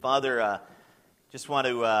Father, just want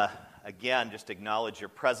to, again, just acknowledge your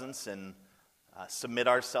presence and submit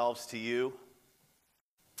ourselves to you.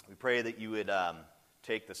 We pray that you would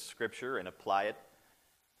take the Scripture and apply it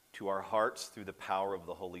to our hearts through the power of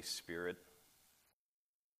the Holy Spirit.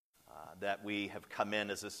 That we have come in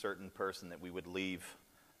as a certain person, that we would leave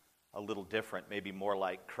a little different, maybe more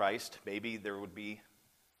like Christ. Maybe there would be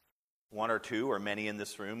one or two or many in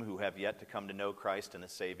this room who have yet to come to know Christ in a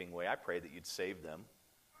saving way. I pray that you'd save them.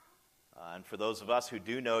 And for those of us who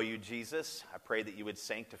do know you, Jesus, I pray that you would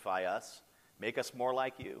sanctify us, make us more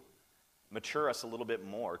like you, mature us a little bit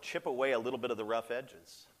more, chip away a little bit of the rough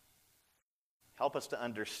edges. Help us to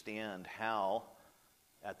understand how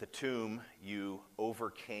at the tomb you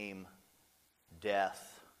overcame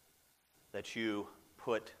death, that you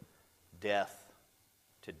put death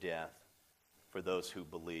to death for those who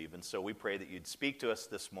believe. And so we pray that you'd speak to us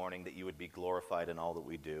this morning, that you would be glorified in all that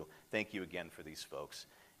we do. Thank you again for these folks.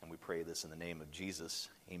 And we pray this in the name of Jesus.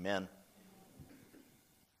 Amen.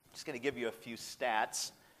 I'm just going to give you a few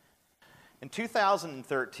stats. In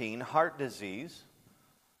 2013, heart disease,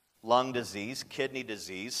 lung disease, kidney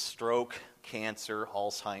disease, stroke, cancer,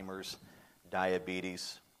 Alzheimer's,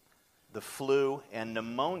 diabetes, the flu, and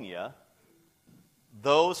pneumonia,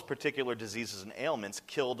 those particular diseases and ailments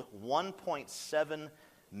killed 1.7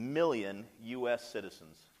 million U.S.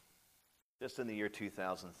 citizens just in the year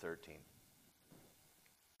 2013.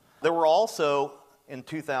 There were also, in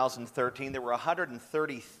 2013, there were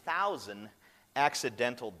 130,000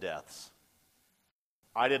 accidental deaths.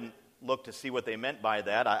 I didn't look to see what they meant by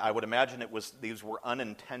that. I would imagine these were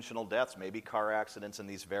unintentional deaths, maybe car accidents and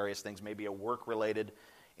these various things, maybe a work-related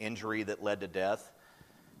injury that led to death.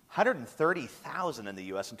 130,000 in the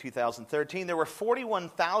U.S. in 2013. There were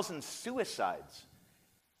 41,000 suicides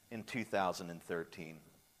in 2013.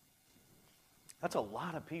 That's a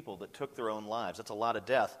lot of people that took their own lives. That's a lot of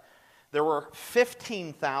death. There were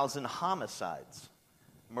 15,000 homicides,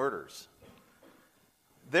 murders.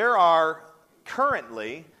 There are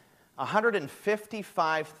currently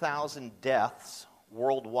 155,000 deaths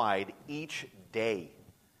worldwide each day.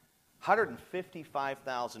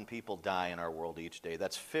 155,000 people die in our world each day.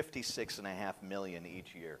 That's 56.5 million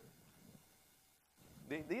each year.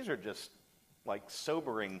 These are just like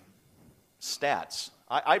sobering stats.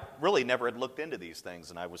 I really never had looked into these things,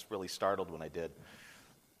 and I was really startled when I did.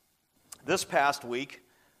 This past week,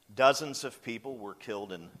 dozens of people were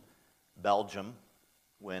killed in Belgium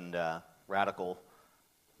when radical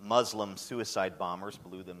Muslim suicide bombers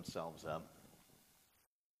blew themselves up.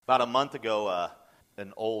 About a month ago,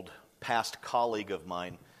 an old past colleague of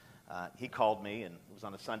mine, he called me, and it was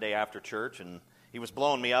on a Sunday after church, and he was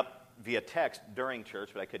blowing me up via text during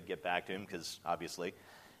church, but I couldn't get back to him because, obviously.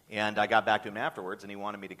 And I got back to him afterwards, and he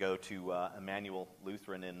wanted me to go to Emmanuel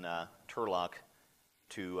Lutheran in Turlock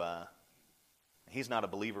to... He's not a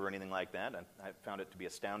believer or anything like that. I found it to be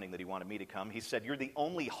astounding that he wanted me to come. He said, "You're the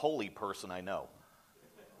only holy person I know."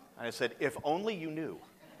 And I said, "If only you knew."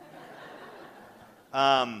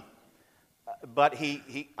 But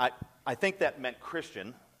I think that meant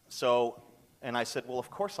Christian. So, and I said, "Well, of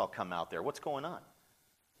course I'll come out there. What's going on?"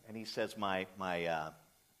 And he says, my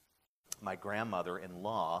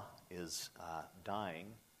grandmother-in-law is dying,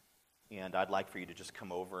 and I'd like for you to just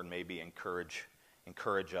come over and maybe encourage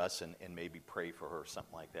us and maybe pray for her or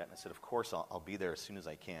something like that. And I said, "Of course, I'll be there as soon as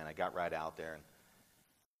I can." I got right out there and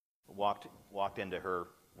walked into her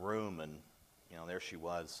room, and there she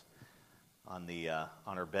was on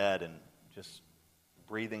her bed and just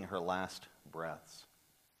breathing her last breaths.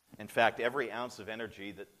 In fact, every ounce of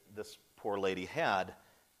energy that this poor lady had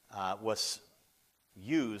was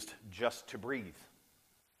used just to breathe.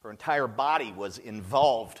 Her entire body was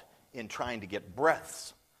involved in trying to get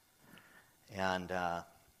breaths. And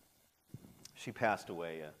she passed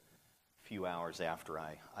away a few hours after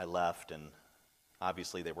I left, and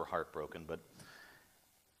obviously they were heartbroken. But,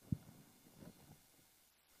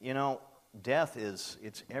 death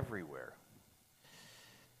it's everywhere.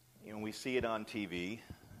 We see it on TV.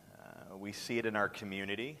 We see it in our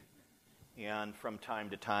community. And from time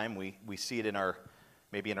to time, we see it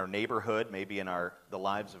maybe in our neighborhood, maybe in the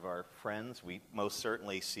lives of our friends. We most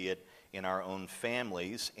certainly see it in our own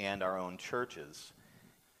families and our own churches.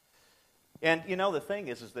 And the thing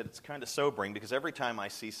is that it's kind of sobering, because every time I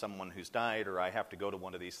see someone who's died or I have to go to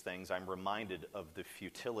one of these things, I'm reminded of the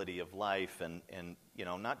futility of life and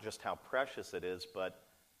not just how precious it is, but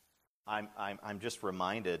I'm just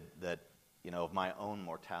reminded that of my own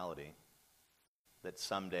mortality, that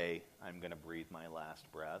someday I'm going to breathe my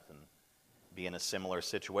last breath and be in a similar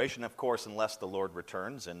situation, of course, unless the Lord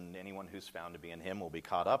returns, and anyone who's found to be in him will be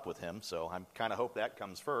caught up with him. So I kind of hope that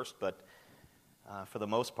comes first. But for the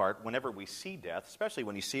most part, whenever we see death, especially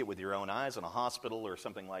when you see it with your own eyes in a hospital or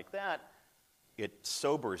something like that, it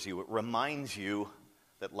sobers you. It reminds you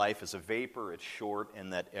that life is a vapor, it's short,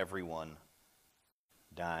 and that everyone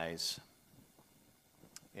dies.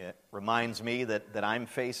 It reminds me that I'm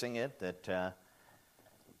facing it, that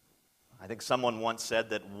I think someone once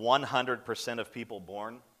said that 100% of people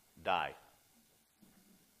born die.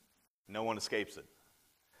 No one escapes it.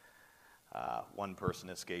 One person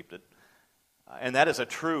escaped it. And that is a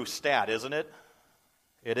true stat, isn't it?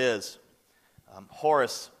 It is.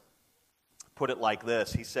 Horace put it like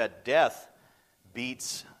this. He said, "Death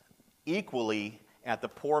beats equally at the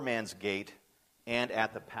poor man's gate and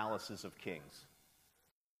at the palaces of kings."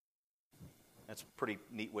 That's a pretty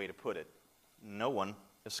neat way to put it. No one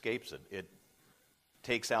escapes it. It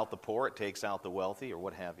takes out the poor, it takes out the wealthy, or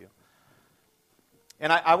what have you.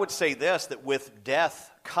 And I would say this, that with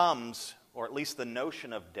death comes, or at least the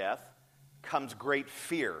notion of death, comes great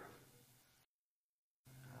fear.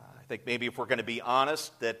 I think maybe if we're going to be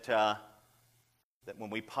honest, that when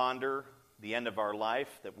we ponder the end of our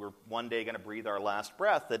life, that we're one day going to breathe our last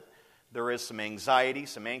breath, that there is some anxiety,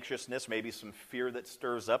 some anxiousness, maybe some fear that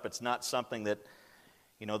stirs up. It's not something that,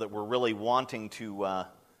 that we're really wanting to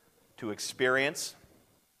experience.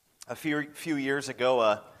 A few years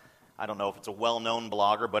ago, I don't know if it's a well-known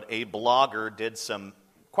blogger, but a blogger did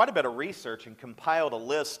quite a bit of research and compiled a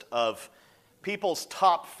list of people's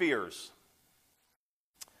top fears.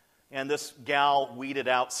 And this gal weeded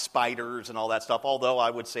out spiders and all that stuff, although I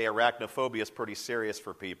would say arachnophobia is pretty serious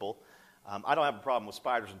for people. I don't have a problem with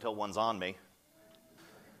spiders until one's on me.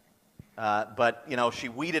 But she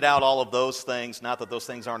weeded out all of those things. Not that those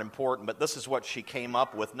things aren't important, but this is what she came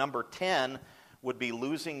up with. Number 10 would be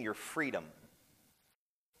losing your freedom.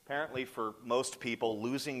 Apparently, for most people,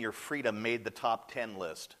 losing your freedom made the top 10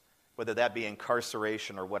 list. Whether that be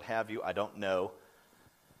incarceration or what have you, I don't know.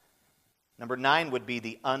 Number 9 would be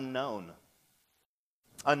the unknown.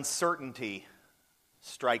 Uncertainty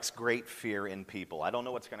strikes great fear in people. I don't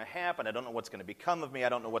know what's going to happen. I don't know what's going to become of me. I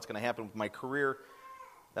don't know what's going to happen with my career.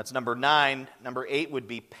 That's number 9. Number 8 would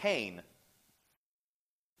be pain.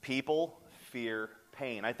 People fear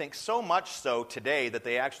pain. I think so much so today that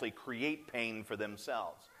they actually create pain for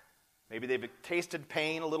themselves. Maybe they've tasted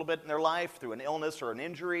pain a little bit in their life through an illness or an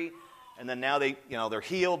injury, and then now they're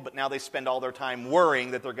healed, but now they spend all their time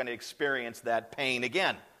worrying that they're going to experience that pain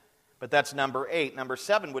again. But that's number 8. Number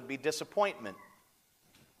 7 would be disappointment.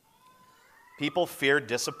 People fear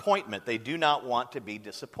disappointment. They do not want to be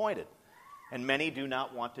disappointed. And many do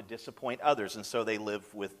not want to disappoint others, and so they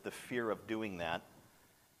live with the fear of doing that.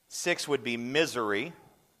 6 would be misery.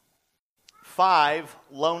 5,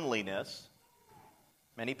 loneliness.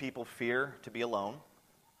 Many people fear to be alone.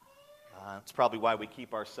 It's probably why we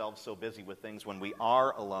keep ourselves so busy with things when we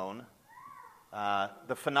are alone.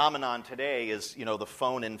 The phenomenon today is, the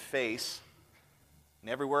phone in face. And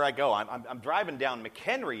everywhere I go, I'm driving down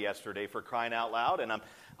McHenry yesterday, for crying out loud, and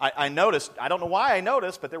I noticed, I don't know why I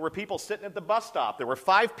noticed, but there were people sitting at the bus stop. There were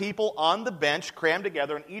 5 people on the bench crammed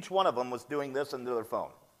together, and each one of them was doing this into their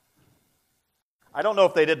phone. I don't know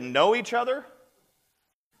if they didn't know each other.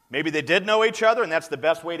 Maybe they did know each other, and that's the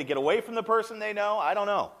best way to get away from the person they know. I don't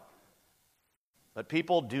know. But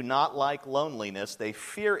people do not like loneliness. They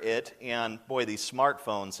fear it, and boy, these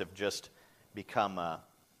smartphones have just become a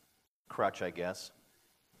crutch, I guess.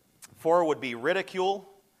 4 would be ridicule.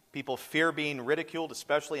 People fear being ridiculed,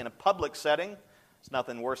 especially in a public setting. There's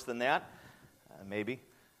nothing worse than that, maybe.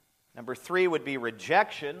 Number 3 would be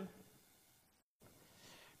rejection.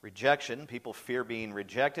 Rejection. People fear being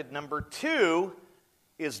rejected. Number 2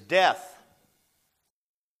 is death.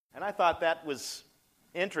 And I thought that was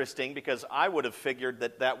interesting because I would have figured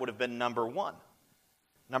that would have been number 1.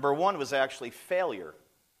 Number 1 was actually failure.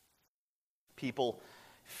 People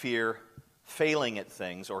fear failing at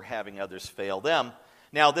things or having others fail them.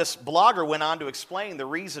 Now, this blogger went on to explain the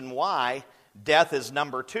reason why death is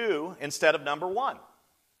number 2 instead of number 1.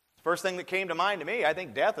 First thing that came to mind to me, I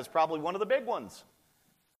think death is probably one of the big ones.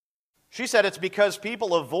 She said it's because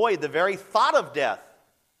people avoid the very thought of death.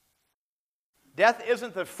 Death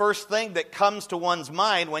isn't the first thing that comes to one's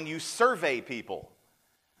mind when you survey people.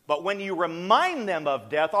 But when you remind them of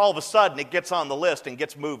death, all of a sudden it gets on the list and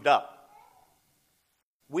gets moved up.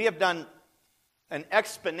 We have done an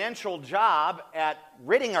exponential job at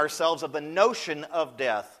ridding ourselves of the notion of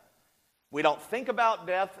death. We don't think about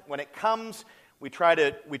death. When it comes, we try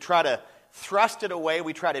to thrust it away.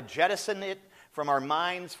 We try to jettison it from our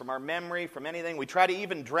minds, from our memory, from anything. We try to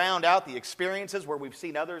even drown out the experiences where we've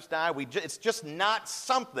seen others die. It's just not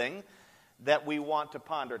something that we want to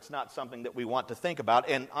ponder. It's not something that we want to think about.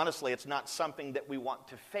 And honestly, it's not something that we want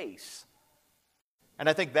to face. And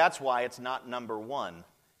I think that's why it's not number one.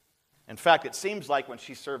 In fact, it seems like when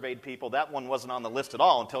she surveyed people, that one wasn't on the list at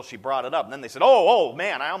all until she brought it up. And then they said, oh,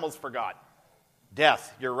 man, I almost forgot.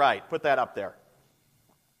 Death, you're right. Put that up there.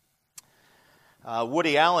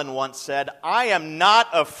 Woody Allen once said, I am not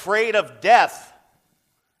afraid of death.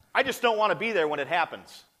 I just don't want to be there when it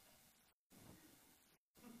happens.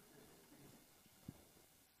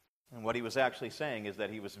 And what he was actually saying is that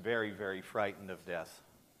he was very, very frightened of death.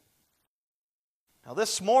 Now,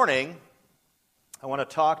 this morning, I want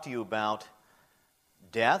to talk to you about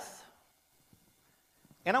death,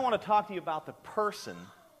 and I want to talk to you about the person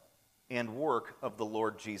and work of the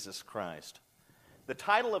Lord Jesus Christ. The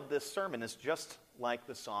title of this sermon is just like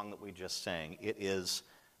the song that we just sang. It is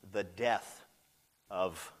The Death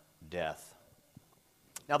of Death.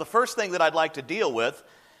 Now, the first thing that I'd like to deal with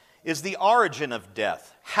is the origin of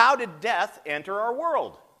death. How did death enter our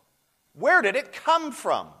world? Where did it come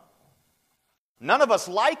from? None of us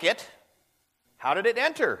like it. How did it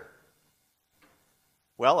enter?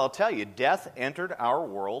 Well, I'll tell you, death entered our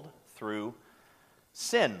world through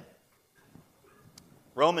sin.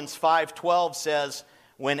 Romans 5:12 says,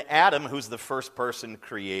 when Adam, who's the first person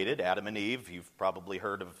created, Adam and Eve, you've probably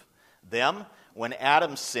heard of them, when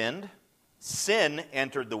Adam sinned, sin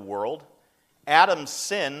entered the world. Adam's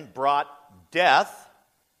sin brought death,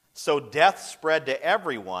 so death spread to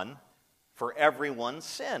everyone, for everyone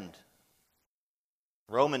sinned.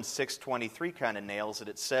 Romans 6:23 kind of nails it.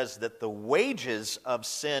 It says that the wages of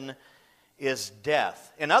sin is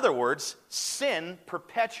death. In other words, sin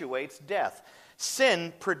perpetuates death.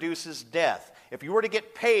 Sin produces death. If you were to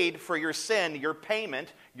get paid for your sin, your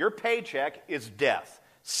payment, your paycheck is death.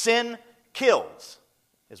 Sin kills,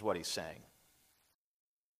 is what he's saying.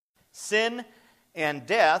 Sin and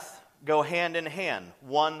death go hand in hand.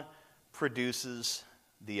 One produces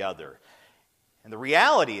the other. And the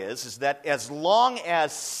reality is that as long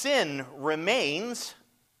as sin remains,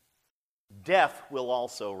 death will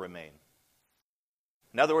also remain.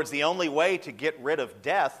 In other words, the only way to get rid of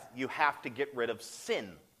death, you have to get rid of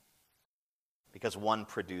sin, because one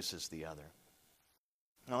produces the other.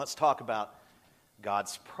 Now let's talk about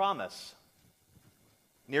God's promise.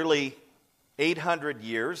 Nearly 800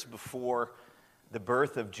 years before the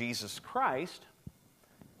birth of Jesus Christ,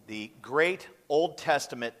 the great Old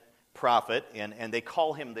Testament prophet, and they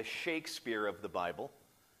call him the Shakespeare of the Bible,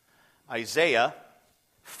 Isaiah,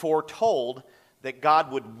 foretold that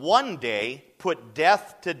God would one day put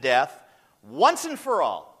death to death once and for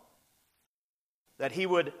all, that he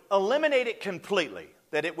would eliminate it completely,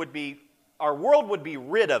 that our world would be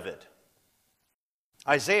rid of it.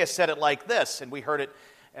 Isaiah said it like this, and we heard it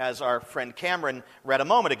as our friend Cameron read a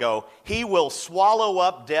moment ago. He will swallow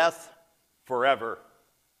up death forever.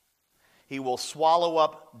 He will swallow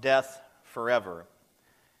up death forever.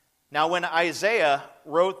 Now, when Isaiah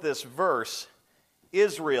wrote this verse,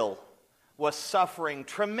 Israel was suffering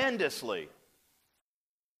tremendously.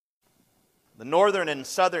 The northern and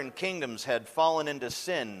southern kingdoms had fallen into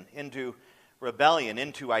sin, into rebellion,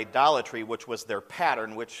 into idolatry, which was their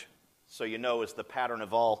pattern, which, so you know, is the pattern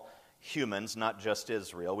of all humans, not just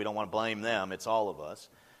Israel. We don't want to blame them, it's all of us.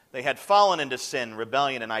 They had fallen into sin,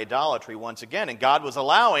 rebellion, and idolatry once again, and God was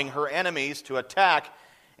allowing her enemies to attack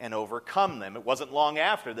and overcome them. It wasn't long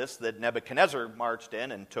after this that Nebuchadnezzar marched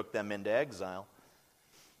in and took them into exile.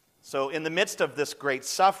 So in the midst of this great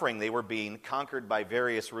suffering, they were being conquered by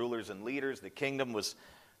various rulers and leaders. The kingdom was,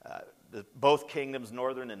 both kingdoms,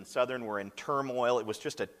 northern and southern, were in turmoil. It was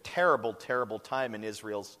just a terrible, terrible time in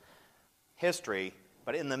Israel's history.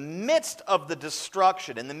 But in the midst of the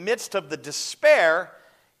destruction, in the midst of the despair,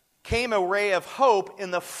 came a ray of hope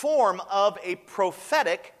in the form of a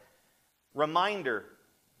prophetic reminder.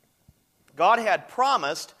 God had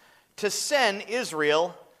promised to send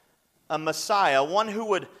Israel a Messiah, one who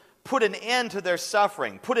would put an end to their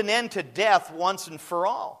suffering, put an end to death once and for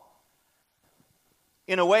all.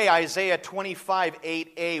 In a way, Isaiah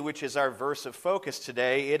 25:8a, which is our verse of focus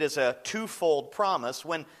today, it is a twofold promise.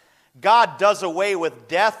 When God does away with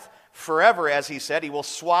death forever, as he said, he will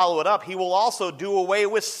swallow it up. He will also do away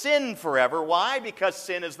with sin forever. Why? Because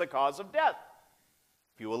sin is the cause of death.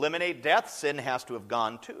 If you eliminate death, sin has to have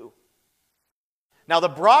gone too. Now, the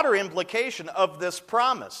broader implication of this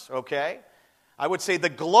promise, okay, I would say the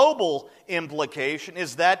global implication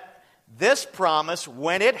is that this promise,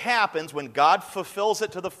 when it happens, when God fulfills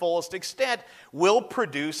it to the fullest extent, will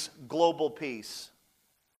produce global peace.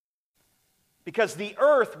 Because the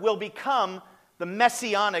earth will become the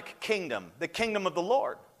messianic kingdom, the kingdom of the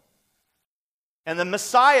Lord. And the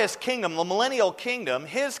Messiah's kingdom, the millennial kingdom,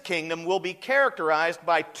 his kingdom will be characterized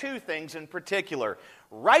by two things in particular: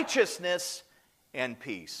 righteousness and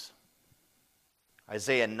peace.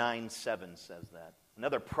 Isaiah 9:7 says that.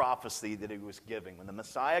 Another prophecy that he was giving. When the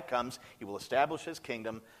Messiah comes, he will establish his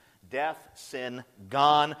kingdom. Death, sin,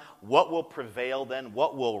 gone. What will prevail then?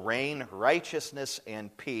 What will reign? Righteousness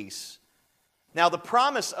and peace. Now, the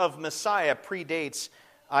promise of Messiah predates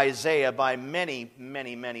Isaiah by many,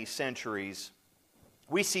 many, many centuries.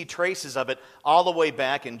 We see traces of it all the way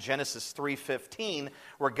back in Genesis 3:15,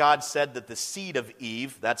 where God said that the seed of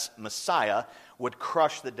Eve, that's Messiah, would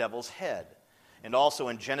crush the devil's head. And also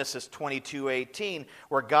in Genesis 22:18,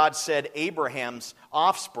 where God said Abraham's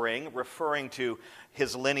offspring, referring to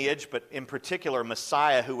his lineage, but in particular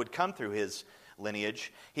Messiah who would come through his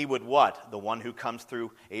lineage, he would what? The one who comes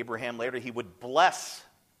through Abraham later, he would bless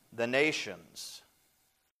the nations.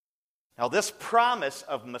 Now this promise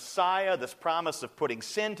of Messiah, this promise of putting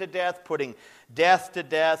sin to death, putting death to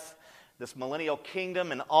death, this millennial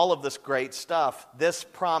kingdom and all of this great stuff, this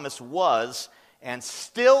promise was and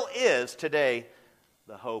still is today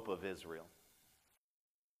the hope of Israel.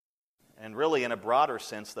 And really, in a broader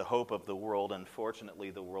sense, the hope of the world. Unfortunately,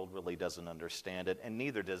 the world really doesn't understand it, and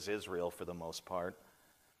neither does Israel for the most part.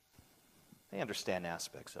 They understand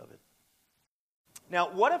aspects of it. Now,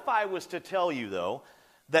 what if I was to tell you, though,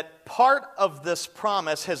 that part of this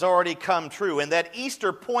promise has already come true, and that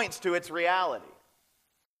Easter points to its reality?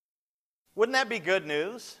 Wouldn't that be good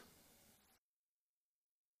news?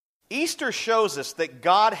 Easter shows us that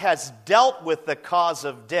God has dealt with the cause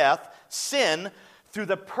of death, sin, through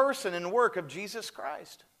the person and work of Jesus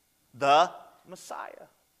Christ, the Messiah.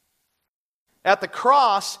 At the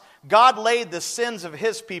cross, God laid the sins of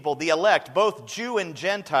his people, the elect, both Jew and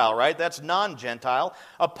Gentile, right? That's non-Gentile,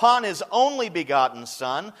 upon his only begotten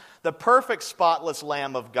Son, the perfect spotless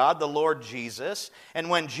Lamb of God, the Lord Jesus. And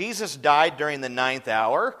when Jesus died during the 9th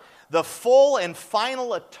hour, the full and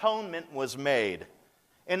final atonement was made.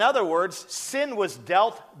 In other words, sin was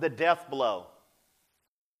dealt the death blow.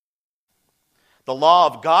 The law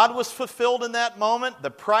of God was fulfilled in that moment.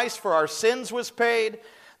 The price for our sins was paid.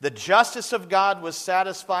 The justice of God was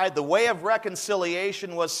satisfied. The way of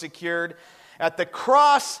reconciliation was secured. At the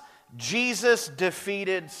cross, Jesus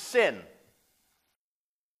defeated sin.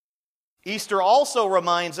 Easter also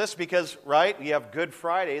reminds us, because, right, we have Good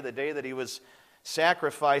Friday, the day that he was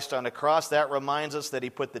sacrificed on the cross. That reminds us that he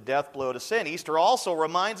put the death blow to sin. Easter also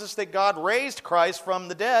reminds us that God raised Christ from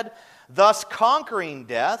the dead, thus conquering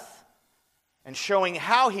death and showing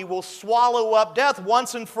how he will swallow up death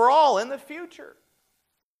once and for all in the future.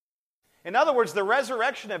 In other words, the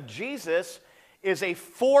resurrection of Jesus is a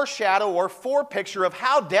foreshadow or forepicture of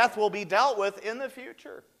how death will be dealt with in the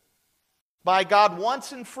future by God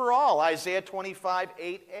once and for all. Isaiah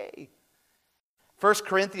 25:8a. 1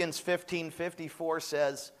 Corinthians 15:54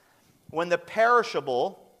 says, when the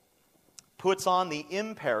perishable puts on the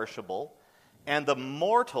imperishable, and the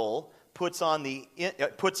mortal puts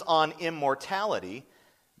on immortality,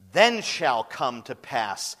 then shall come to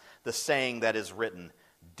pass the saying that is written,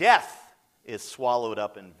 death is swallowed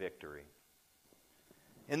up in victory.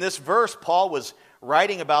 In this verse, Paul was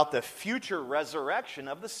writing about the future resurrection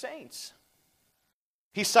of the saints.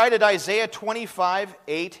 He cited Isaiah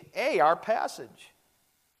 25:8a, our passage.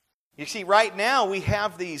 You see, right now we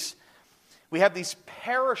have these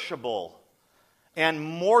perishable and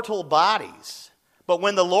mortal bodies. But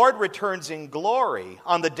when the Lord returns in glory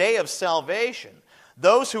on the day of salvation,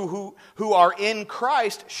 those who are in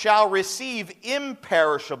Christ shall receive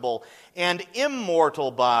imperishable and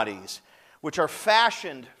immortal bodies, which are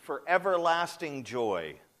fashioned for everlasting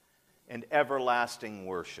joy and everlasting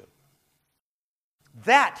worship.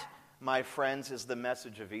 That, my friends, is the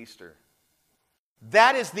message of Easter.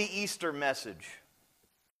 That is the Easter message.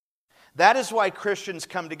 That is why Christians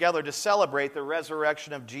come together to celebrate the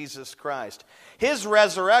resurrection of Jesus Christ. His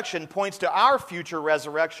resurrection points to our future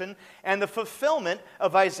resurrection and the fulfillment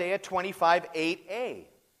of Isaiah 25:8a.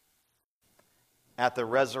 At the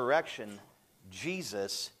resurrection,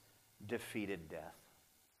 Jesus defeated death.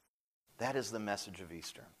 That is the message of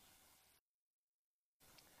Easter.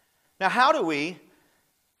 Now, how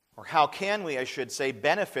can we, I should say,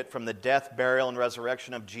 benefit from the death, burial, and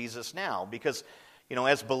resurrection of Jesus now? Because,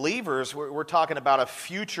 as believers, we're talking about a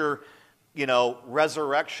future,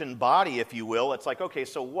 resurrection body, if you will. It's like, okay,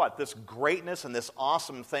 so what? This greatness and this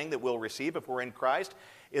awesome thing that we'll receive if we're in Christ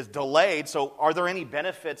is delayed. So are there any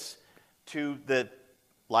benefits to the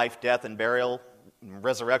life, death, and burial, and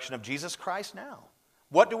resurrection of Jesus Christ now?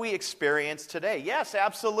 What do we experience today? Yes,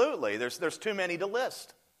 absolutely. There's too many to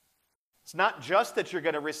list. It's not just that you're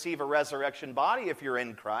going to receive a resurrection body if you're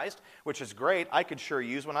in Christ, which is great. I could sure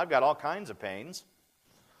use one. I've got all kinds of pains.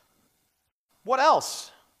 What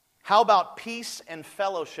else? How about peace and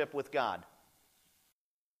fellowship with God?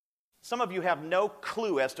 Some of you have no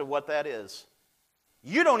clue as to what that is.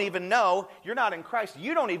 You don't even know, you're not in Christ,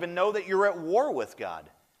 you don't even know that you're at war with God.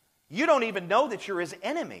 You don't even know that you're His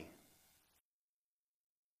enemy.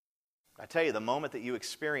 I tell you, the moment that you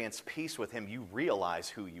experience peace with Him, you realize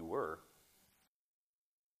who you were.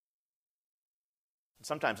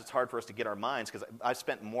 Sometimes it's hard for us to get our minds, because I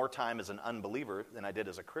spent more time as an unbeliever than I did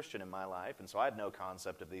as a Christian in my life, and so I had no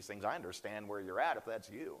concept of these things. I understand where you're at if that's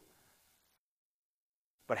you.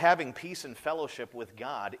 But having peace and fellowship with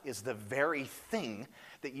God is the very thing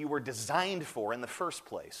that you were designed for in the first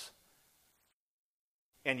place.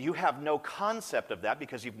 And you have no concept of that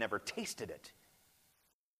because you've never tasted it.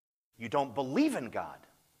 You don't believe in God.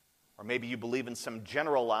 Or maybe you believe in some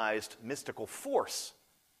generalized mystical force.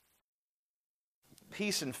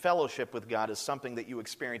 Peace and fellowship with God is something that you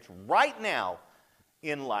experience right now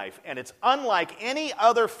in life, and it's unlike any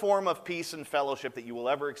other form of peace and fellowship that you will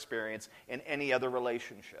ever experience in any other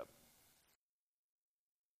relationship.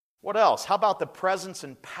 What else? How about the presence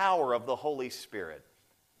and power of the Holy Spirit,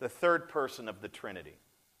 the third person of the Trinity?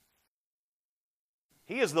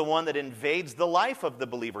 He is the one that invades the life of the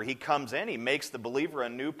believer. He comes in, he makes the believer a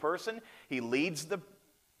new person, he leads the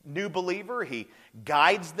new believer, he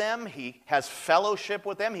guides them, he has fellowship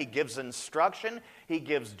with them, he gives instruction, he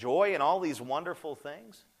gives joy and all these wonderful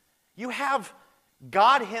things. You have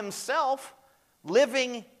God Himself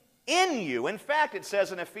living in you. In fact, it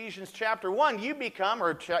says in Ephesians chapter 1, you become,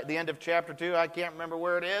 or the end of chapter 2, I can't remember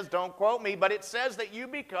where it is, don't quote me, but it says that you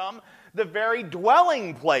become the very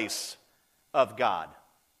dwelling place of God.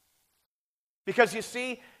 Because you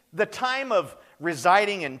see, the time of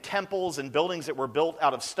residing in temples and buildings that were built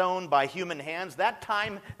out of stone by human hands, that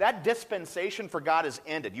time, that dispensation for God is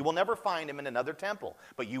ended. You will never find Him in another temple,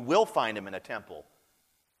 but you will find Him in a temple,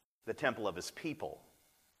 the temple of His people.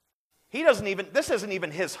 This isn't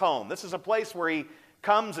even His home. This is a place where He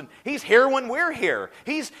comes and He's here when we're here.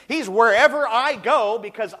 He's wherever I go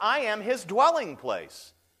because I am His dwelling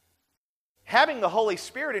place. Having the Holy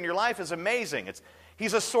Spirit in your life is amazing.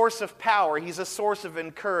 He's a source of power. He's a source of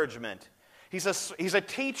encouragement. He's a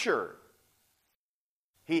teacher.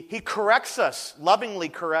 He corrects us, lovingly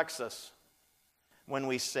corrects us when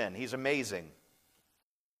we sin. He's amazing.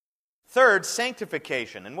 Third,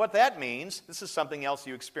 sanctification. And what that means, this is something else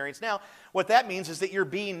you experience now, what that means is that you're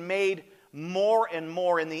being made more and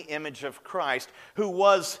more in the image of Christ, who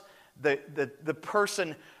was the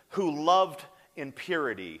person who loved in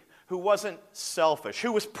purity, who wasn't selfish,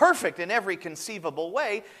 who was perfect in every conceivable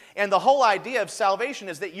way. And the whole idea of salvation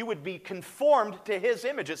is that you would be conformed to His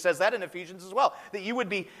image. It says that in Ephesians as well, that you would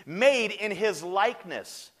be made in His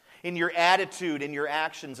likeness, in your attitude, in your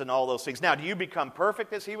actions, and all those things. Now, do you become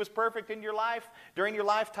perfect as He was perfect in your life, during your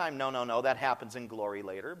lifetime? No, that happens in glory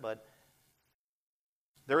later, but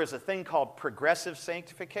there is a thing called progressive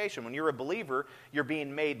sanctification. When you're a believer, you're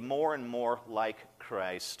being made more and more like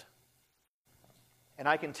Christ. And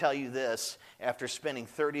I can tell you this, after spending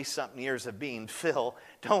 30-something years of being Phil,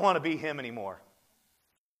 don't want to be him anymore.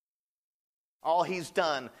 All he's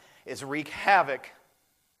done is wreak havoc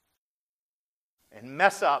and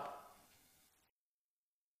mess up.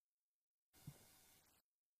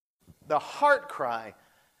 The heart cry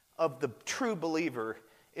of the true believer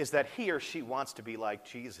is that he or she wants to be like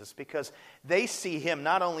Jesus, because they see Him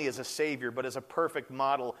not only as a Savior, but as a perfect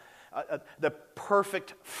model, the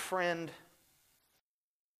perfect friend.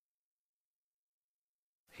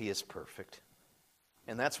 He is perfect.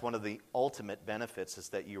 And that's one of the ultimate benefits, is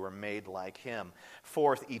that you are made like Him.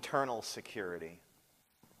 Fourth, eternal security.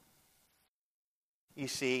 You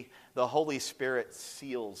see, the Holy Spirit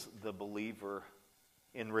seals the believer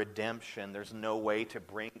in redemption. There's no way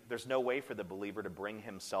for the believer to bring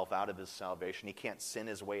himself out of his salvation. He can't sin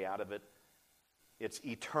his way out of it. It's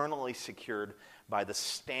eternally secured by the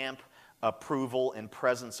stamp, approval, and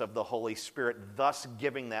presence of the Holy Spirit, thus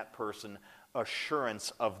giving that person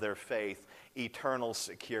assurance of their faith, eternal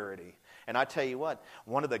security. And I tell you what,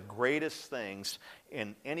 one of the greatest things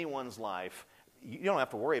in anyone's life, you don't have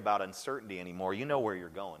to worry about uncertainty anymore. You know where you're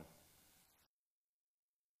going.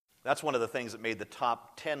 That's one of the things that made the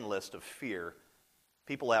top 10 list of fear.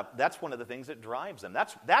 That's one of the things that drives them.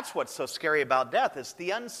 That's what's so scary about death, is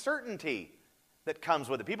the uncertainty that comes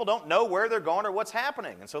with it. People don't know where they're going or what's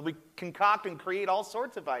happening. And so we concoct and create all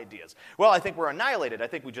sorts of ideas. Well, I think we're annihilated. I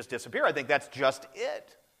think we just disappear. I think that's just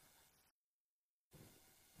it.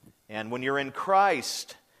 And when you're in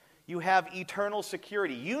Christ, you have eternal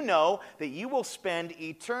security. You know that you will spend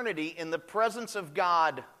eternity in the presence of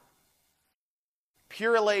God.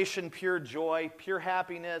 Pure elation, pure joy, pure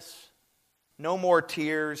happiness. No more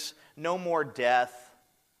tears, no more death.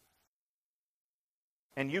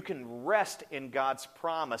 And you can rest in God's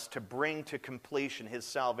promise to bring to completion His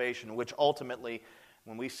salvation, which ultimately,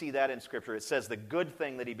 when we see that in Scripture, it says the good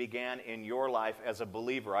thing that He began in your life as a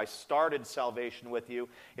believer. I started salvation with you.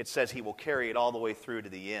 It says He will carry it all the way through to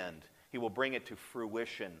the end. He will bring it to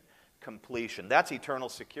fruition, completion. That's eternal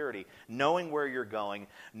security, knowing where you're going,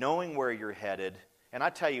 knowing where you're headed. And I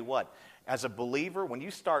tell you what, as a believer, when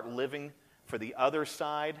you start living for the other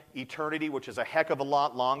side, eternity, which is a heck of a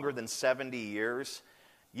lot longer than 70 years,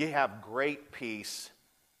 you have great peace.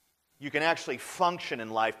 You can actually function in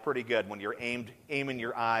life pretty good when you're aiming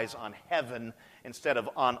your eyes on heaven instead of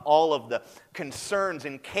on all of the concerns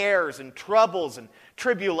and cares and troubles and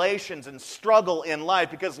tribulations and struggle in life,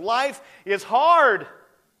 because life is hard.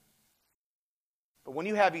 But when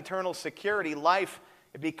you have eternal security, life,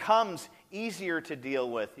 it becomes easier to deal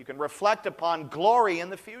with. You can reflect upon glory in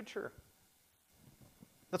the future.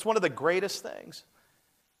 That's one of the greatest things.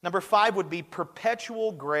 Number 5 would be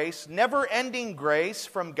perpetual grace, never-ending grace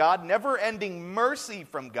from God, never-ending mercy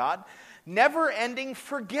from God, never-ending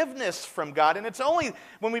forgiveness from God. And it's only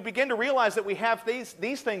when we begin to realize that we have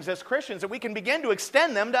these things as Christians that we can begin to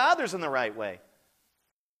extend them to others in the right way.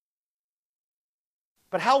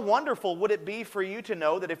 But how wonderful would it be for you to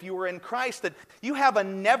know that if you were in Christ, that you have a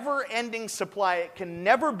never-ending supply, it can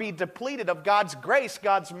never be depleted, of God's grace,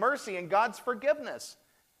 God's mercy, and God's forgiveness.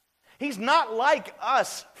 He's not like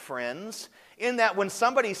us, friends, in that when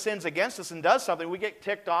somebody sins against us and does something, we get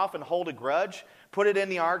ticked off and hold a grudge, put it in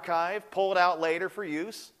the archive, pull it out later for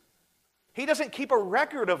use. He doesn't keep a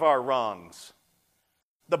record of our wrongs.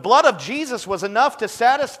 The blood of Jesus was enough to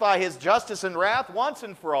satisfy His justice and wrath once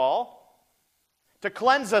and for all, to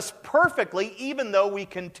cleanse us perfectly even though we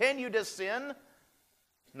continue to sin.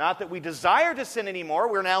 Not that we desire to sin anymore.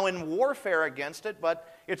 We're now in warfare against it, but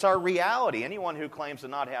it's our reality. Anyone who claims to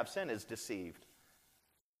not have sin is deceived.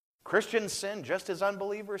 Christians sin just as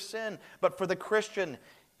unbelievers sin. But for the Christian,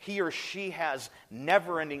 he or she has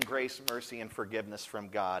never-ending grace, mercy, and forgiveness from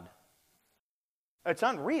God. It's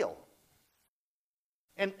unreal.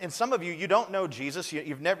 And some of you, you don't know Jesus.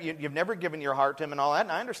 You've never given your heart to Him and all that.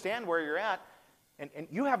 And I understand where you're at. And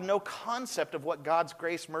you have no concept of what God's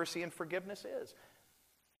grace, mercy, and forgiveness is.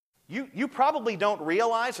 You probably don't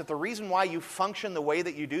realize that the reason why you function the way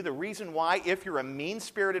that you do, the reason why, if you're a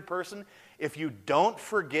mean-spirited person, if you don't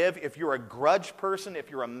forgive, if you're a grudge person, if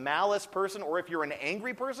you're a malice person, or if you're an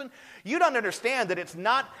angry person, you don't understand that it's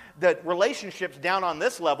not the relationships down on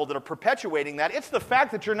this level that are perpetuating that. It's the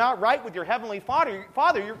fact that you're not right with your Heavenly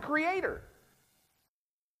Father, your Creator.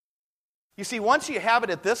 You see, once you have it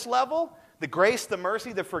at this level, the grace, the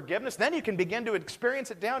mercy, the forgiveness, then you can begin to experience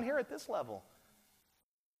it down here at this level.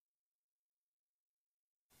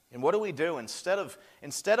 And what do? Instead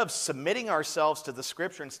of submitting ourselves to the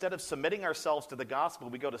Scripture, instead of submitting ourselves to the gospel,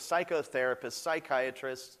 we go to psychotherapists,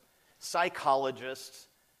 psychiatrists, psychologists,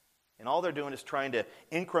 and all they're doing is trying to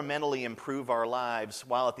incrementally improve our lives,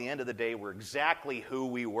 while at the end of the day we're exactly who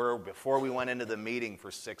we were before we went into the meeting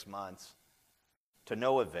for 6 months. To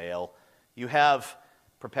no avail. You have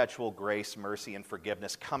perpetual grace, mercy, and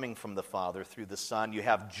forgiveness coming from the Father through the Son. You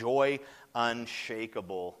have joy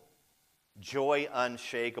unshakable. Joy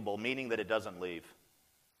unshakable, meaning that it doesn't leave.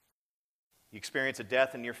 You experience a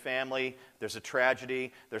death in your family, there's a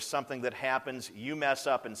tragedy, there's something that happens, you mess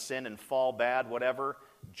up and sin and fall bad, whatever,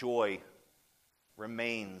 joy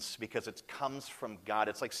remains because it comes from God.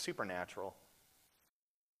 It's like supernatural.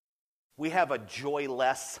 We have a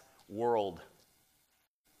joyless world.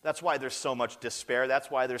 That's why there's so much despair. That's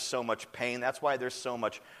why there's so much pain. That's why there's so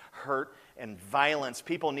much hurt and violence.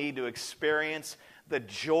 People need to experience the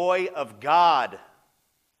joy of God.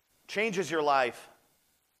 Changes your life.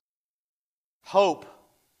 Hope.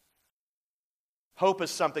 Hope is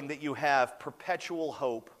something that you have, perpetual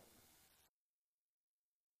hope.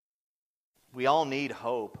 We all need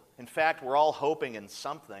hope. In fact, we're all hoping in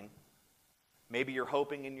something. Maybe you're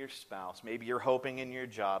hoping in your spouse. Maybe you're hoping in your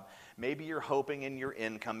job. Maybe you're hoping in your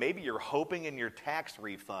income. Maybe you're hoping in your tax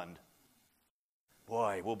refund.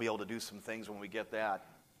 Boy, we'll be able to do some things when we get that.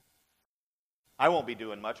 I won't be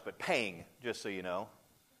doing much, but paying, just so you know.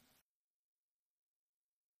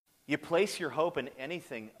 You place your hope in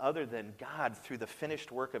anything other than God through the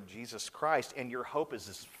finished work of Jesus Christ, and your hope is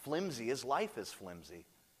as flimsy as life is flimsy.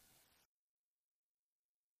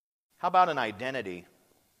 How about an identity?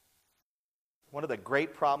 One of the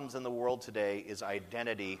great problems in the world today is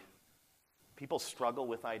identity. People struggle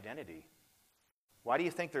with identity. Why do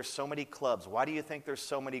you think there's so many clubs? Why do you think there's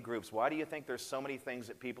so many groups? Why do you think there's so many things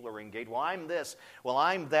that people are engaged? Well, I'm this. Well,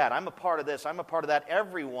 I'm that. I'm a part of this. I'm a part of that.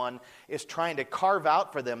 Everyone is trying to carve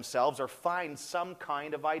out for themselves or find some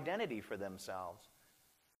kind of identity for themselves.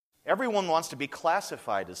 Everyone wants to be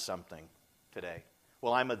classified as something today.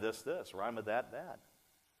 Well, I'm a this, or I'm a that, that.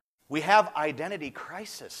 We have identity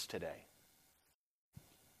crisis today.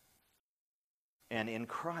 And in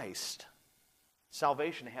Christ,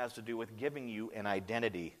 salvation has to do with giving you an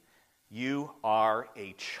identity. You are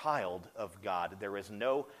a child of God. There is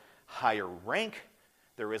no higher rank.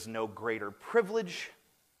 There is no greater privilege.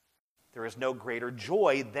 There is no greater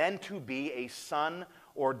joy than to be a son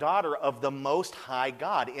or daughter of the Most High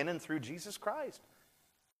God in and through Jesus Christ.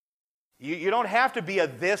 You don't have to be a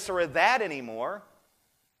this or a that anymore.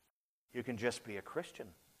 You can just be a Christian.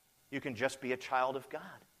 You can just be a child of God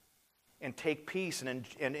and take peace and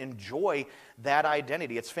enjoy that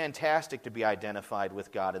identity. It's fantastic to be identified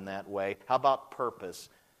with God in that way. How about purpose?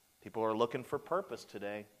 People are looking for purpose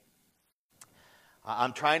today.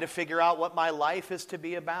 I'm trying to figure out what my life is to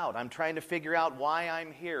be about. I'm trying to figure out why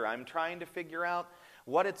I'm here. I'm trying to figure out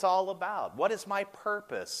what it's all about. What is my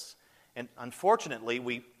purpose? And unfortunately,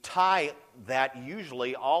 we tie that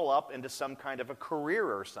usually all up into some kind of a career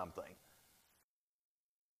or something.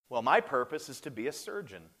 Well, my purpose is to be a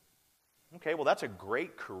surgeon. Okay, well, that's a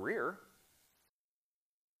great career.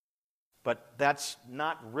 But that's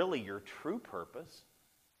not really your true purpose.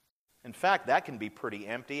 In fact, that can be pretty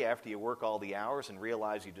empty after you work all the hours and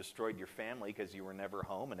realize you destroyed your family because you were never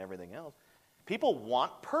home and everything else. People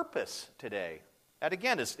want purpose today. That,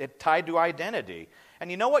 again, is tied to identity. And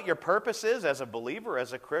you know what your purpose is as a believer,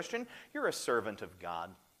 as a Christian? You're a servant of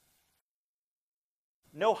God.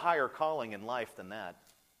 No higher calling in life than that.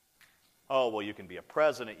 Oh, well, you can be a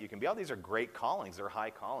president, you can be... Oh, these are great callings. They're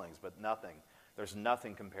high callings, but nothing. There's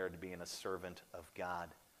nothing compared to being a servant of God.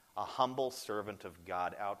 A humble servant of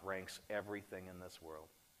God outranks everything in this world.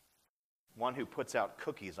 One who puts out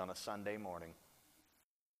cookies on a Sunday morning.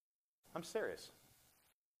 I'm serious.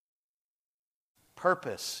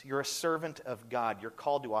 Purpose. You're a servant of God. You're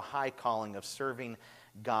called to a high calling of serving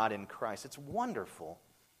God in Christ. It's wonderful.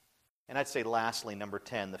 And I'd say lastly, number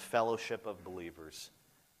 10, the fellowship of believers.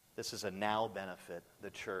 This is a now benefit, the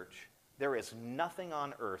church. There is nothing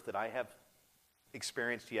on earth that I have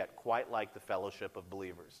experienced yet quite like the fellowship of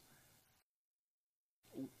believers,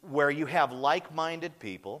 where you have like-minded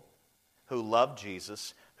people who love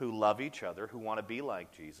Jesus, who love each other, who want to be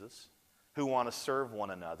like Jesus, who want to serve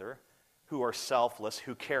one another, who are selfless,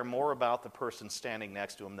 who care more about the person standing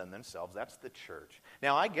next to them than themselves. That's the church.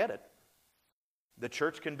 Now, I get it. The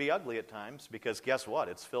church can be ugly at times because guess what?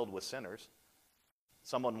 It's filled with sinners.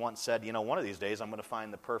 Someone once said, you know, one of these days I'm going to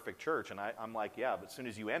find the perfect church. And I'm like, yeah, but as soon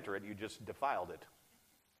as you enter it, you just defiled it.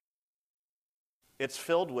 It's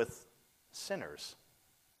filled with sinners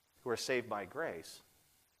who are saved by grace.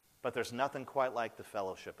 But there's nothing quite like the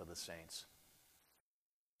fellowship of the saints.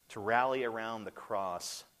 To rally around the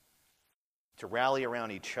cross, to rally around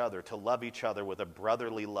each other, to love each other with a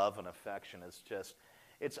brotherly love and affection is just,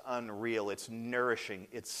 it's unreal, it's nourishing,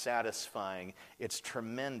 it's satisfying, it's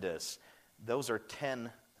tremendous. Those are 10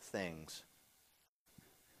 things.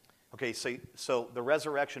 Okay, so the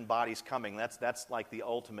resurrection body's coming. That's like the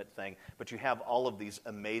ultimate thing. But you have all of these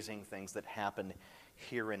amazing things that happen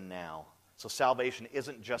here and now. So salvation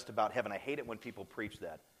isn't just about heaven. I hate it when people preach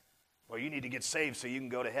that. Well, you need to get saved so you can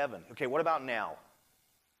go to heaven. Okay, what about now?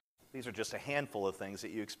 These are just a handful of things that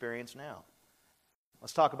you experience now.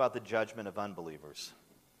 Let's talk about the judgment of unbelievers.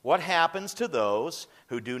 What happens to those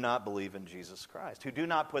who do not believe in Jesus Christ, who do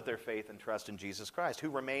not put their faith and trust in Jesus Christ, who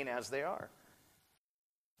remain as they are?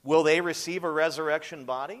 Will they receive a resurrection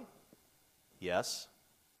body? Yes.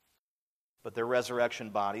 But their resurrection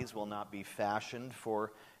bodies will not be fashioned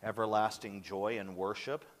for everlasting joy and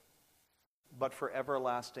worship, but for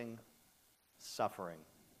everlasting suffering.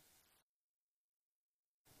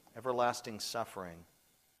 Everlasting suffering.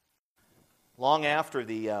 Long after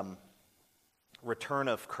the return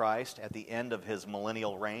of Christ, at the end of his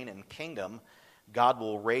millennial reign and kingdom, God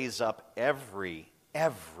will raise up every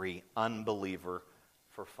unbeliever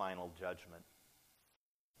for final judgment.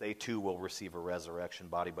 They too will receive a resurrection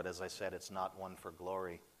body, but as I said, it's not one for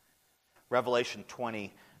glory. Revelation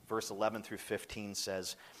 20, verse 11 through 15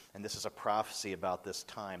 says, and this is a prophecy about this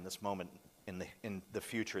time, this moment in the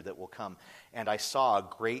future that will come, and I saw a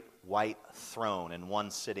great white throne and one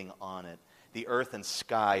sitting on it. The earth and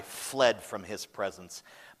sky fled from his presence,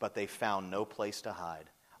 but they found no place to hide.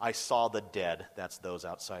 I saw the dead, that's those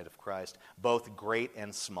outside of Christ, both great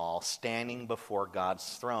and small, standing before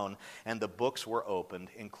God's throne, and the books were opened,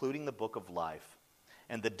 including the book of life.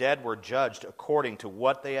 And the dead were judged according to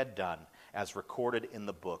what they had done, as recorded in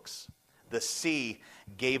the books. The sea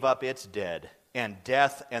gave up its dead, and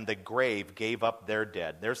death and the grave gave up their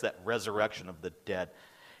dead. There's that resurrection of the dead.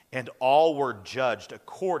 And all were judged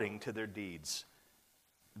according to their deeds.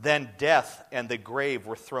 Then death and the grave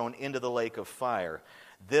were thrown into the lake of fire.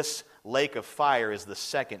 This lake of fire is the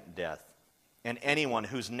second death. And anyone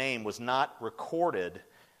whose name was not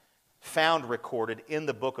found recorded in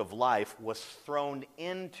the book of life, was thrown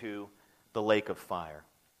into the lake of fire.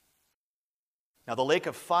 Now, the lake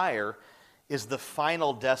of fire is the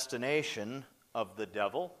final destination of the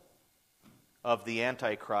devil, of the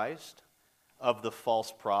Antichrist, of the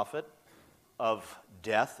false prophet, of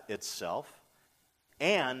death itself,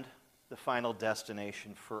 and the final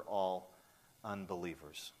destination for all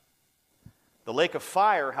unbelievers. The lake of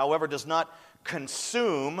fire, however, does not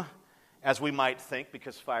consume, as we might think,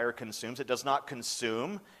 because fire consumes. It does not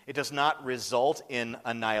consume. It does not result in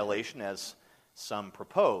annihilation, as some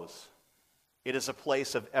propose. It is a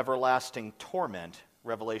place of everlasting torment,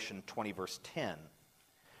 Revelation 20, verse 10,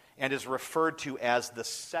 and is referred to as the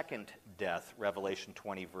second death, Revelation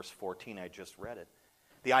 20, verse 14. I just read it.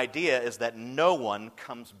 The idea is that no one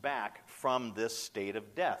comes back from this state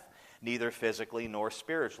of death, neither physically nor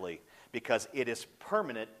spiritually, because it is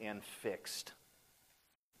permanent and fixed.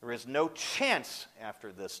 There is no chance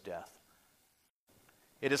after this death.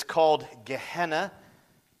 It is called Gehenna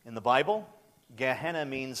in the Bible. Gehenna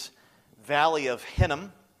means Valley of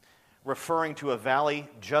Hinnom, referring to a valley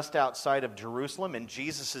just outside of Jerusalem. In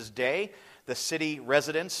Jesus' day, the city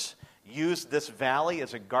residents used this valley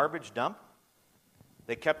as a garbage dump.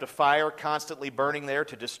 They kept a fire constantly burning there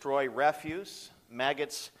to destroy refuse.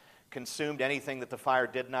 Maggots consumed anything that the fire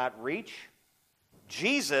did not reach.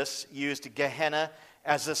 Jesus used Gehenna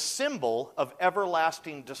as a symbol of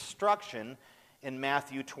everlasting destruction in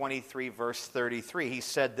Matthew 23, verse 33. He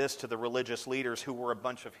said this to the religious leaders who were a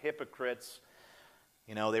bunch of hypocrites.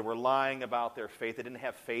 You know, they were lying about their faith. They didn't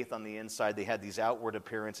have faith on the inside. They had these outward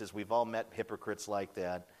appearances. We've all met hypocrites like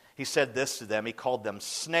that. He said this to them. He called them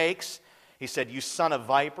snakes. He said, "You son of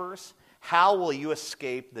vipers, how will you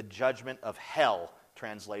escape the judgment of hell?"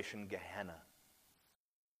 Translation, Gehenna.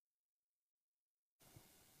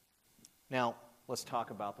 Now, let's talk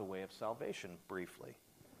about the way of salvation briefly.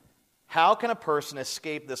 How can a person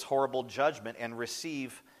escape this horrible judgment and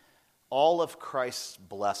receive all of Christ's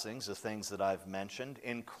blessings, the things that I've mentioned,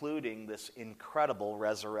 including this incredible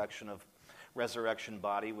resurrection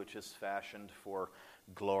body, which is fashioned for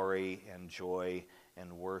glory and joy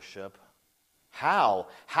and worship? How?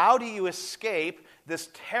 How do you escape this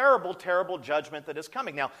terrible, terrible judgment that is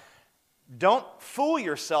coming? Now, don't fool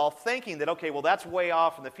yourself thinking that, okay, well, that's way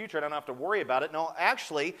off in the future. I don't have to worry about it. No,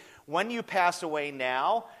 actually, when you pass away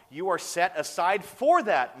now, you are set aside for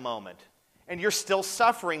that moment. And you're still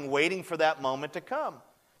suffering, waiting for that moment to come.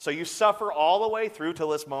 So you suffer all the way through till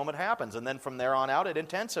this moment happens. And then from there on out, it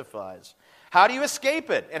intensifies. How do you escape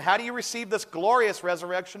it? And how do you receive this glorious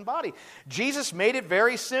resurrection body? Jesus made it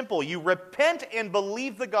very simple. You repent and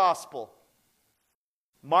believe the gospel.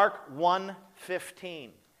 Mark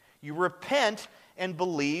 1:15. You repent and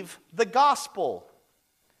believe the gospel.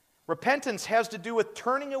 Repentance has to do with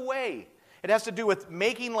turning away. It has to do with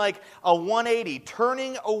making like a 180,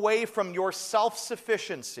 turning away from your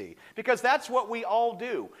self-sufficiency. Because that's what we all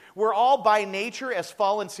do. We're all by nature, as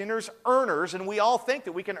fallen sinners, earners, and we all think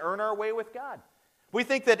that we can earn our way with God. We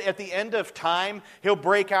think that at the end of time, He'll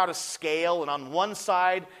break out a scale, and on one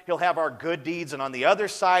side, He'll have our good deeds, and on the other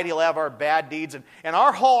side, He'll have our bad deeds. And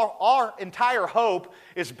our entire hope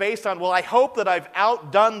is based on, well, I hope that I've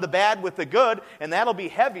outdone the bad with the good, and that'll be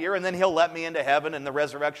heavier, and then He'll let me into heaven and the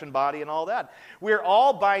resurrection body and all that. We're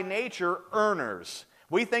all by nature earners.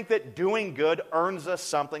 We think that doing good earns us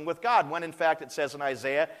something with God, when in fact it says in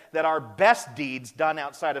Isaiah that our best deeds done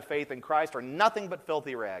outside of faith in Christ are nothing but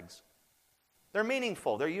filthy rags. They're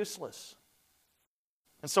meaningful. They're useless.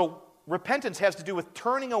 And so repentance has to do with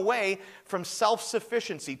turning away from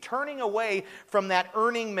self-sufficiency, turning away from that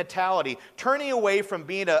earning mentality, turning away from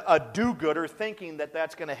being a do-gooder, thinking that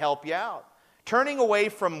that's going to help you out, turning away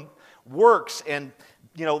from works and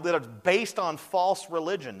that are based on false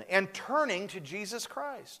religion, and turning to Jesus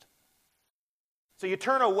Christ. So you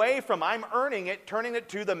turn away from I'm earning it, turning it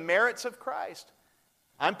to the merits of Christ.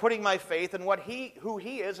 I'm putting my faith in who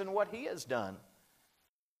He is and what He has done.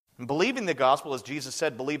 And believing the gospel, as Jesus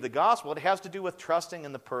said, believe the gospel, it has to do with trusting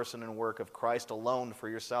in the person and work of Christ alone for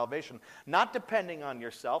your salvation. Not depending on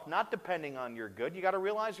yourself, not depending on your good. You got to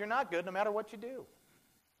realize you're not good no matter what you do.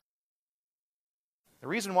 The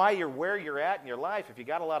reason why you're where you're at in your life, if you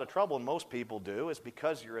got a lot of trouble, and most people do, is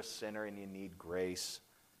because you're a sinner and you need grace.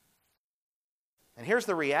 And here's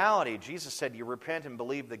the reality. Jesus said you repent and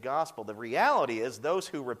believe the gospel. The reality is those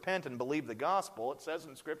who repent and believe the gospel, it says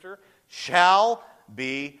in Scripture, shall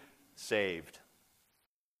be saved.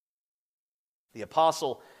 The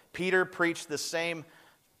Apostle Peter preached the same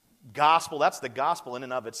gospel, that's the gospel in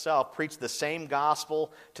and of itself, preached the same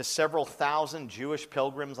gospel to several thousand Jewish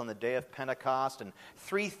pilgrims on the day of Pentecost, and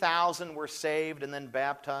 3,000 were saved and then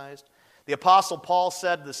baptized. The Apostle Paul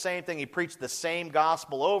said the same thing. He preached the same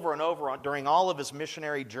gospel over and over during all of his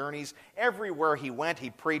missionary journeys. Everywhere he went,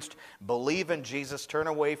 he preached, believe in Jesus, turn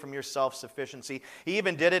away from your self-sufficiency. He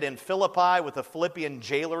even did it in Philippi with a Philippian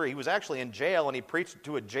jailer. He was actually in jail, and he preached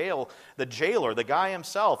to the jailer, the guy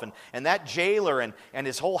himself. And that jailer and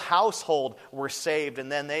his whole household were saved,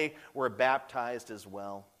 and then they were baptized as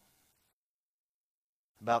well.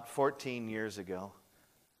 About 14 years ago,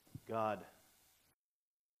 God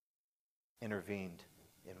intervened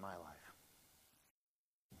in my life.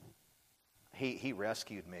 He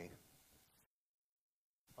rescued me.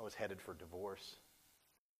 I was headed for divorce,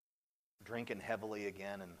 drinking heavily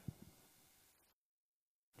again, and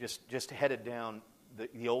just headed down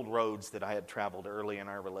the old roads that I had traveled early in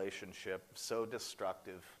our relationship. So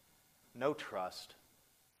destructive, no trust,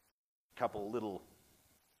 a couple little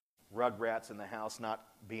rugrats in the house, not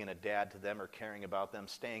being a dad to them or caring about them,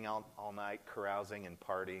 staying out all night, carousing and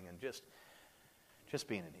partying, and just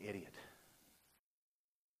being an idiot.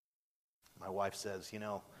 My wife says, you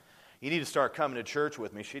need to start coming to church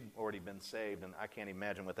with me. She'd already been saved, and I can't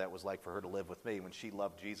imagine what that was like for her to live with me when she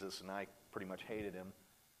loved Jesus and I pretty much hated him.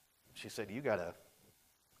 She said,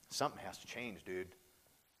 something has to change, dude.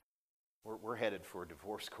 We're headed for a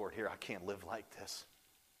divorce court here. I can't live like this.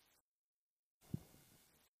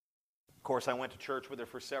 Of course, I went to church with her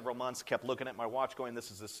for several months, kept looking at my watch going,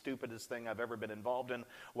 this is the stupidest thing I've ever been involved in.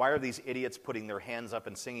 Why are these idiots putting their hands up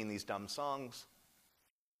and singing these dumb songs?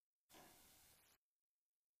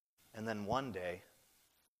 And then one day,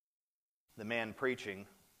 the man preaching,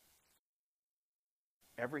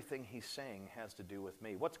 everything he's saying has to do with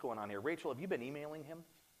me. What's going on here? Rachel, have you been emailing him?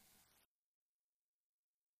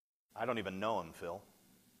 I don't even know him, Phil.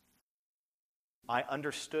 I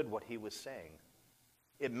understood what he was saying.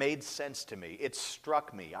 It made sense to me. It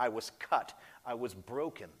struck me. I was cut. I was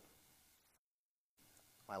broken.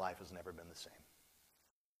 My life has never been the same.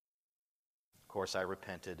 Of course, I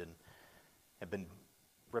repented and have been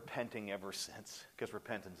repenting ever since, because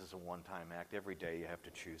repentance is a one-time act. Every day you have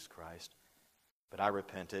to choose Christ. But I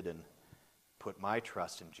repented and put my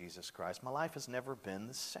trust in Jesus Christ. My life has never been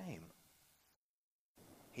the same.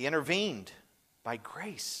 He intervened by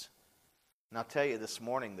grace. And I'll tell you this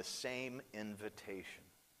morning, the same invitation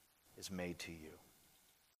is made to you.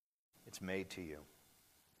 It's made to you.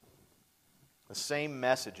 The same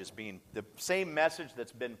message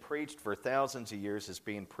that's been preached for thousands of years is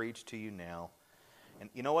being preached to you now. And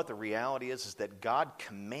you know what the reality is that God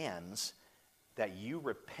commands that you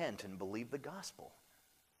repent and believe the gospel.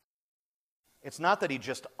 It's not that he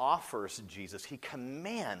just offers Jesus. He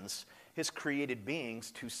commands his created beings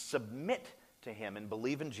to submit to him and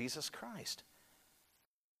believe in Jesus Christ.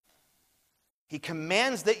 He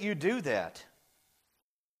commands that you do that.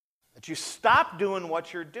 That you stop doing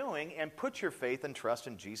what you're doing and put your faith and trust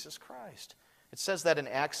in Jesus Christ. It says that in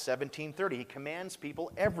Acts 17:30. He commands people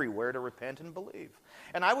everywhere to repent and believe.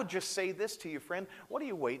 And I would just say this to you, friend. What are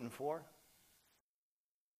you waiting for?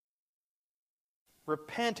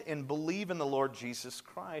 Repent and believe in the Lord Jesus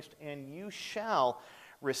Christ, and you shall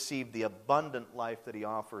receive the abundant life that he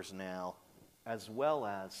offers now, as well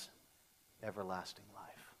as everlasting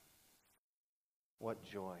life. What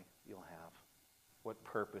joy you'll have. What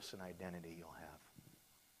purpose and identity you'll have.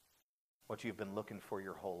 What you've been looking for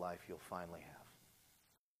your whole life, you'll finally have.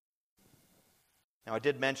 Now, I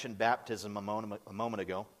did mention baptism a moment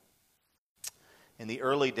ago. In the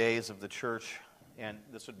early days of the church, and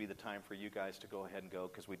this would be the time for you guys to go ahead and go,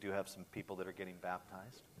 because we do have some people that are getting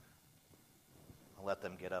baptized. I'll let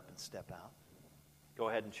them get up and step out. Go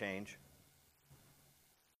ahead and change.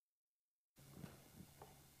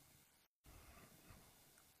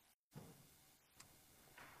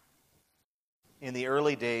 In the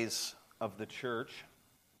early days of the church,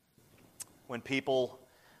 when people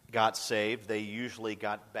got saved, they usually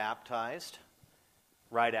got baptized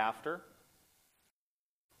right after.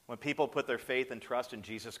 When people put their faith and trust in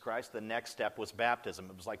Jesus Christ, the next step was baptism.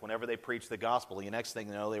 It was like whenever they preached the gospel, the next thing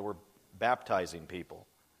you know, they were baptizing people.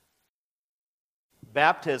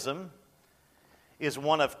 Baptism is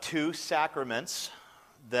one of two sacraments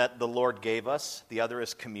that the Lord gave us. The other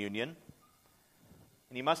is communion.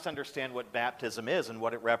 And you must understand what baptism is and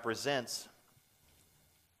what it represents.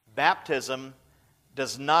 Baptism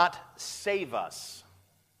does not save us.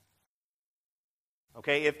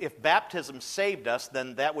 Okay, if baptism saved us,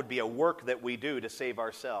 then that would be a work that we do to save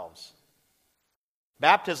ourselves.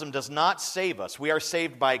 Baptism does not save us. We are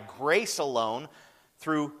saved by grace alone,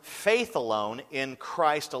 through faith alone in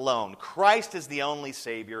Christ alone. Christ is the only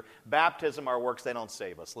Savior. Baptism, our works, they don't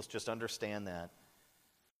save us. Let's just understand that.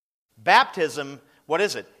 Baptism, what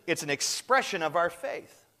is it? It's an expression of our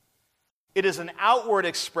faith. It is an outward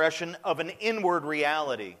expression of an inward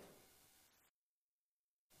reality.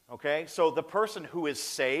 Okay? So the person who is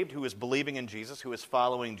saved, who is believing in Jesus, who is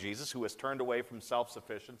following Jesus, who has turned away from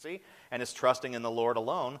self-sufficiency and is trusting in the Lord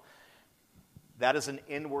alone, that is an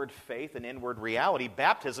inward faith, an inward reality.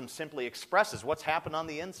 Baptism simply expresses what's happened on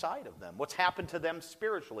the inside of them, what's happened to them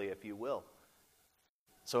spiritually, if you will.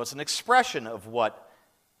 So it's an expression of what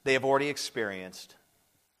they have already experienced.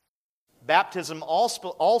 Baptism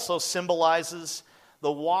also symbolizes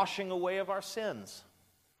the washing away of our sins.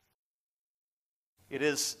 It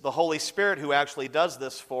is the Holy Spirit who actually does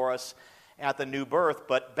this for us at the new birth,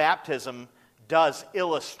 but baptism does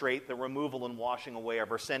illustrate the removal and washing away of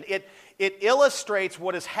our sin. It illustrates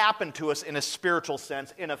what has happened to us in a spiritual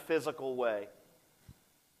sense, in a physical way.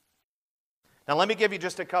 Now let me give you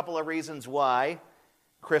just a couple of reasons why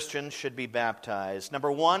Christians should be baptized.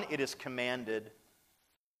 Number one, it is commanded.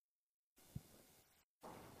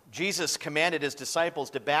 Jesus commanded his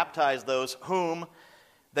disciples to baptize those whom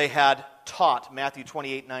they had taught, Matthew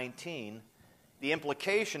 28:19. The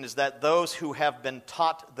implication is that those who have been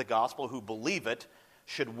taught the gospel, who believe it,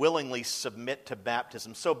 should willingly submit to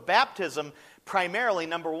baptism. So baptism, primarily,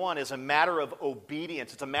 number one, is a matter of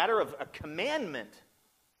obedience. It's a matter of a commandment.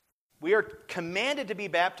 We are commanded to be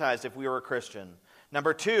baptized if we are a Christian.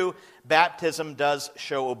 Number two, baptism does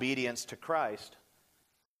show obedience to Christ.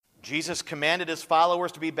 Jesus commanded his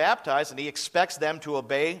followers to be baptized, and he expects them to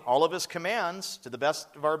obey all of his commands to the best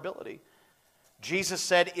of our ability. Jesus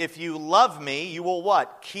said, if you love me, you will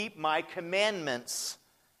what? Keep my commandments.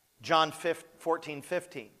 John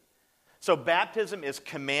 14:15. So baptism is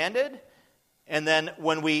commanded, and then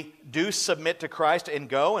when we do submit to Christ and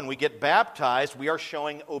go and we get baptized, we are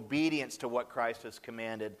showing obedience to what Christ has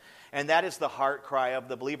commanded. And that is the heart cry of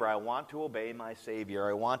the believer. I want to obey my Savior.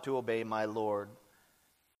 I want to obey my Lord.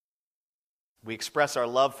 We express our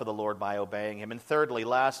love for the Lord by obeying him. And thirdly,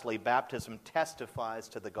 lastly, baptism testifies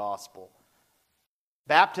to the gospel.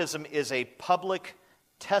 Baptism is a public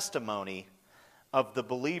testimony of the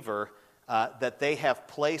believer that they have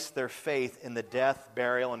placed their faith in the death,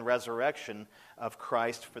 burial, and resurrection of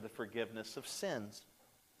Christ for the forgiveness of sins.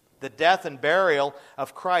 The death and burial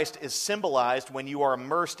of Christ is symbolized when you are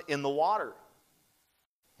immersed in the water.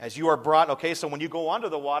 As you are brought, so when you go under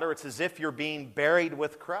the water, it's as if you're being buried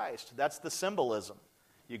with Christ. That's the symbolism.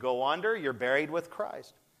 You go under, you're buried with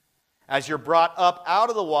Christ. As you're brought up out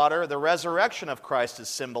of the water, the resurrection of Christ is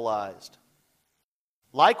symbolized.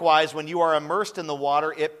 Likewise, when you are immersed in the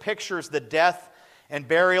water, it pictures the death and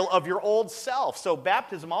burial of your old self. So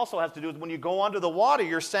baptism also has to do with when you go under the water,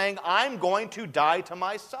 you're saying, I'm going to die to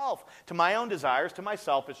myself, to my own desires, to my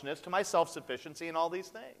selfishness, to my self-sufficiency, and all these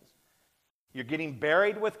things. You're getting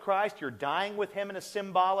buried with Christ, you're dying with him in a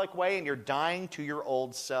symbolic way, and you're dying to your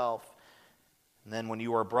old self. And then when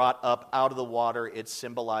you are brought up out of the water, it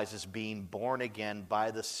symbolizes being born again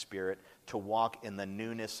by the Spirit to walk in the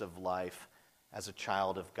newness of life as a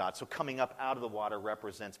child of God. So coming up out of the water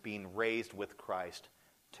represents being raised with Christ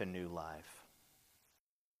to new life.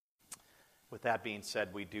 With that being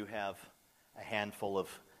said, we do have a handful of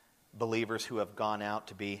believers who have gone out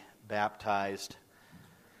to be baptized,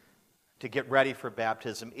 to get ready for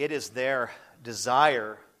baptism. It is their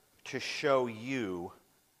desire to show you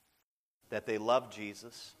that they love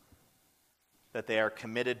Jesus, that they are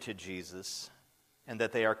committed to Jesus, and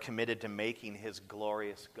that they are committed to making his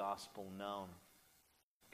glorious gospel known.